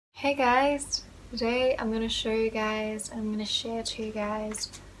Hey guys, today I'm going to show you guys, I'm going to share to you guys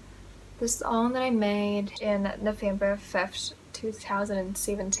the song that I made in November 5th,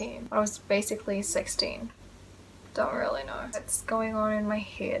 2017. I was basically 16. Don't really know what's going on in my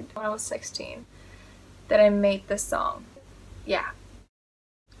head when I was 16 that I made this song. Yeah.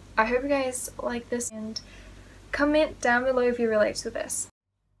 I hope you guys like this and comment down below if you relate to this.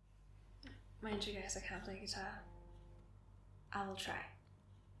 Mind you guys, I can't play guitar. I will try.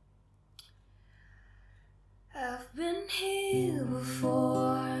 I've been here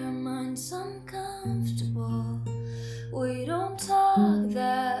before, mine's uncomfortable. We don't talk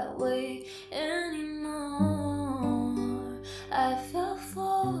that way anymore. I fell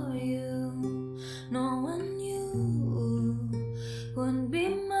for you, knowing you wouldn't be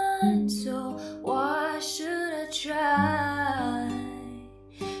mine, so why should I try?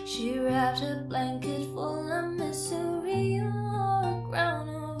 She wrapped a blanket full of misery all around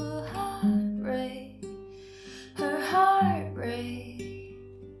over heartbreak. Her heartbreak.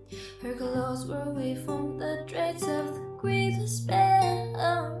 Her clothes were away from the dregs of the grief that span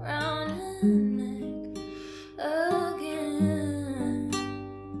around her neck again.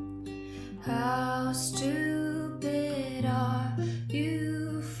 How stupid are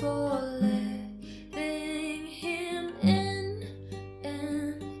you for letting him in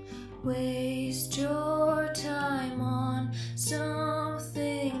and waste your time on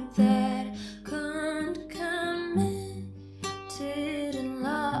something that couldn't committed in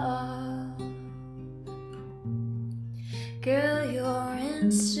love. Girl, you're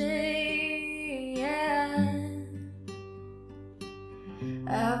insane.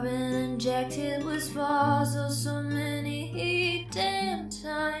 I've been injected with Vaso so many damn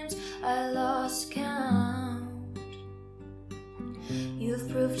times I lost count. You've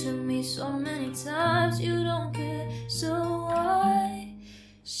proved to me so many times you don't care, so why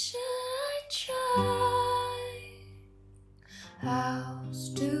should I try? How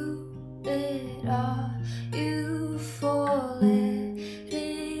stupid are you for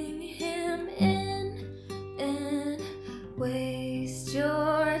letting him in and waste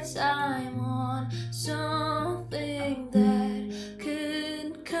your time on something that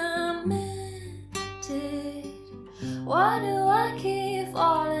couldn't committed? Why do I keep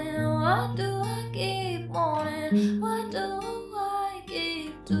falling? Why do I keep wanting?